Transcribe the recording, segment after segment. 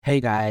Hey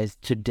guys,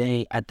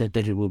 today I thought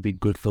that it would be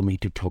good for me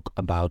to talk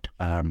about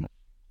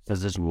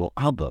this new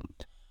album,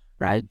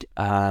 right?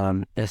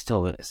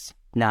 SOS.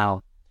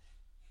 Now,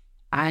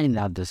 I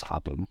love this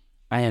album.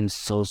 I am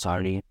so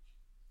sorry.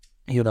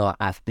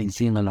 I've been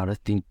seeing a lot of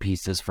think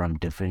pieces from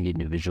different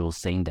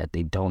individuals saying that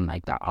they don't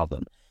like the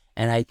album.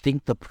 And I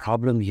think the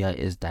problem here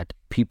is that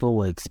people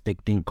were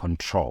expecting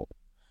control,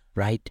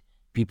 right?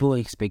 People were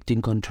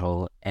expecting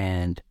control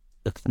and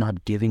it's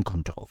not giving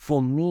control.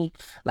 For me,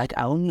 like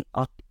I only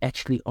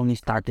actually only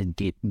started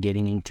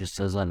getting into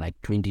SZA like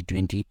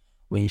 2020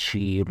 when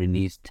she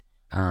released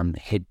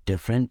Hit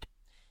Different,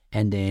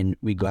 and then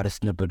we got a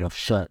snippet of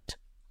Shirt,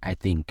 I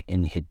think,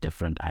 in Hit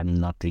Different. I'm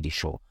not really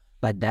sure.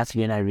 But that's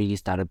when I really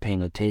started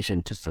paying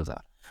attention to SZA.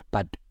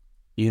 But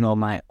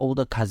my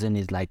older cousin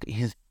is like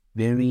he's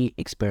very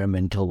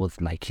experimental with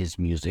like his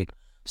music.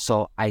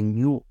 So I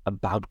knew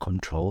about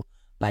Control,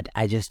 but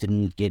I just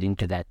didn't get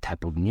into that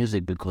type of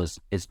music because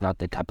it's not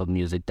the type of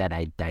music that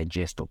I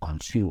digest or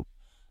consume.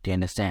 Do you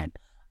understand?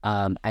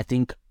 I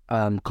think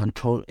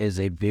Control is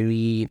a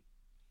very,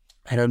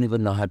 I don't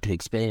even know how to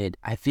explain it.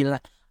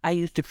 I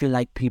used to feel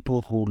like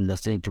people who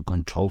listen to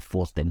Control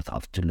force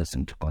themselves to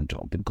listen to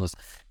Control because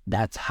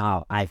that's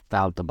how I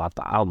felt about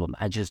the album.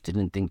 I just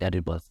didn't think that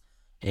it was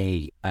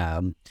I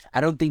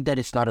don't think that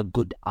it's not a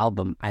good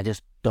album. I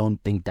just don't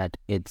think that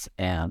it's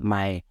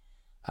my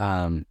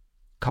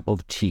cup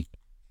of tea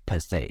per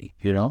se.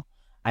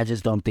 I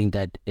just don't think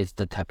that it's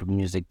the type of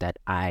music that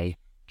I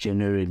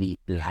generally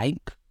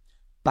like.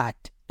 But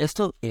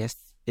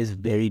SOS is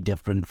very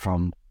different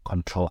from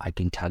Control. I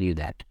can tell you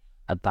that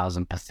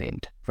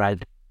 1,000%,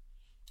 right?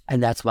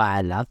 And that's why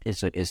I love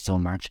SOS so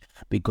much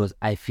because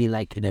I feel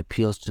like it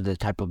appeals to the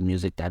type of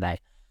music that I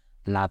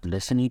love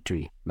listening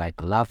to,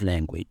 like Love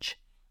Language,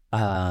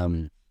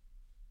 Smooth,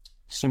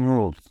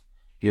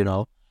 you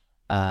know,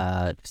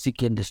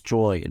 Seek and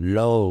Destroy,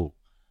 Low.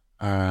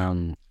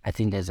 I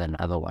think there's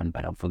another one,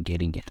 but I'm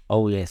forgetting it.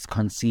 Oh yes,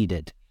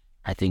 Conceited.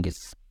 I think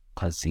it's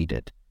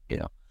Conceited.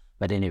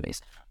 But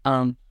anyways,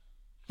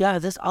 yeah,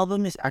 this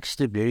album is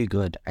actually very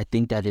good. I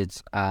think that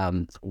it's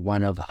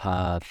one of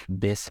her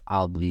best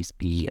albums.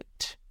 Be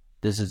it.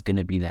 This is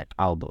gonna be that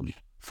album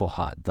for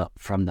her.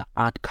 From the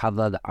art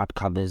cover, the art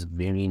cover is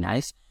very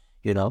nice.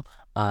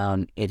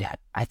 I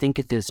think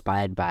it's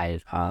inspired by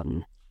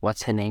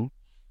what's her name?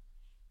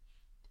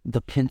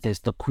 The princess,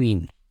 the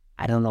queen.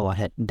 I don't know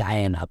what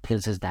Diana,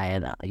 Princess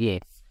Diana.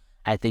 Yes,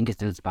 I think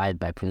it's inspired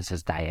by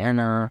Princess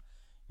Diana.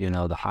 The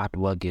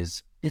artwork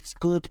it's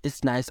good.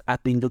 It's nice.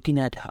 I've been looking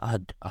at her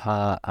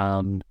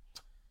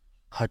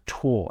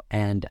tour,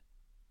 and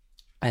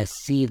I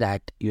see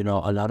that a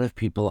lot of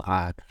people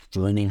are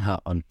joining her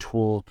on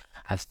tour.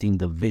 I've seen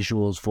the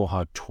visuals for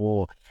her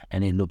tour,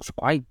 and it looks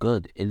quite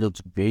good. It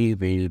looks very,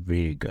 very,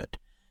 very good.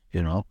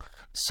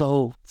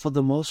 So for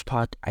the most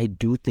part, I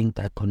do think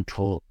that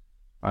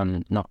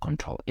not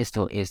Control, it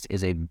still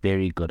is a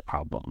very good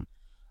album.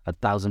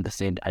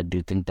 1,000%, I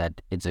do think that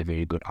it's a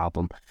very good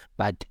album.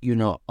 But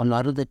a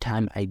lot of the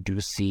time, I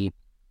do see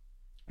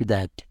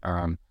that,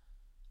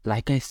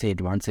 like I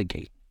said once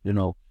again,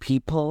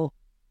 people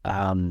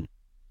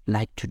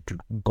like to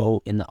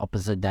go in the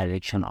opposite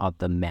direction of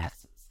the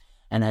masses,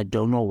 and I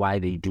don't know why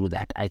they do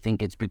that. I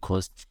think it's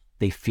because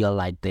they feel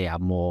like they are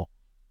more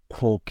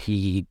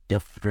quirky,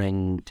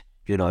 different.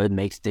 It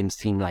makes them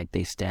seem like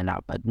they stand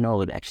out, but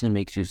no, it actually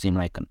makes you seem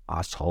like an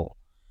asshole.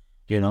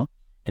 It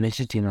makes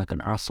you seem like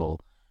an asshole.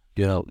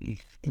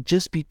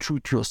 Just be true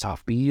to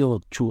yourself. Be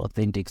your true,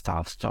 authentic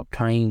self. Stop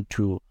trying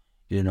to,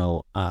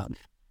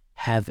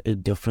 have a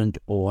different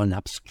or an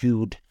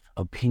obscured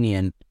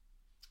opinion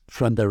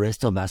from the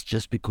rest of us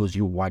just because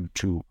you want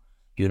to,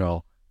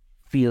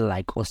 feel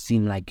like or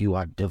seem like you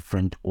are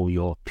different or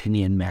your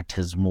opinion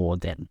matters more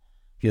than,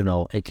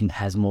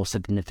 has more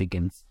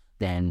significance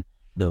than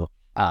the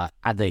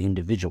other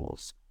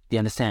individuals. Do you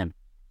understand?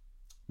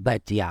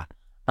 But yeah,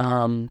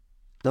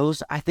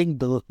 I think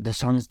the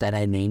songs that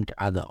I named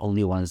are the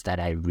only ones that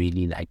I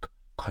really like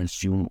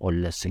consume or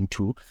listen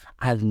to.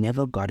 I've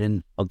never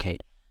gotten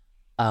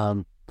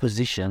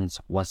Positions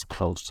was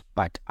close,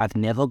 but I've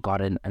never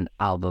gotten an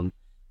album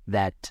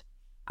that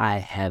I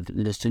have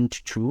listened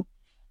to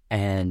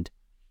and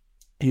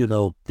there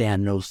are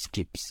no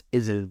skips.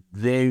 It's a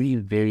very,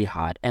 very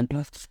hard. And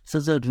plus,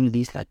 SZA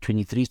released like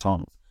 23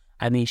 songs.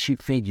 I mean, she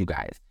fed you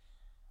guys.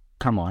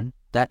 Come on.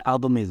 That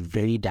album is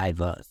very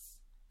diverse.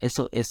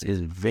 SOS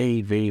is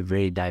very, very,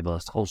 very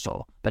diverse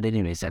also. But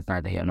anyways, that's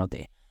neither here nor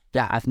there.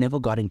 Yeah, I've never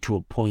gotten to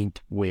a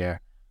point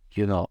where,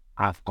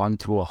 I've gone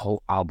through a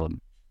whole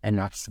album and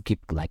not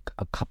skipped like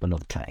a couple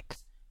of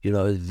tracks.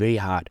 It's very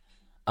hard.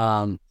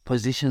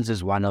 Positions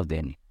is one of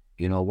them.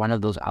 One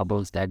of those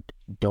albums that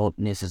don't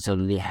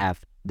necessarily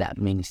have that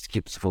many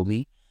skips for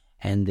me.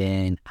 And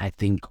then I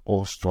think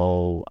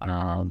also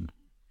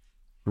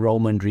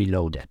Roman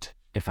Reloaded,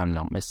 if I'm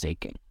not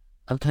mistaken.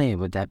 Okay,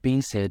 with that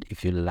being said,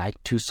 if you'd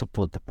like to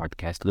support the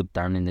podcast, look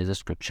down in the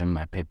description.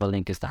 My PayPal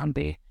link is down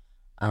there.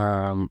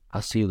 I'll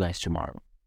see you guys tomorrow.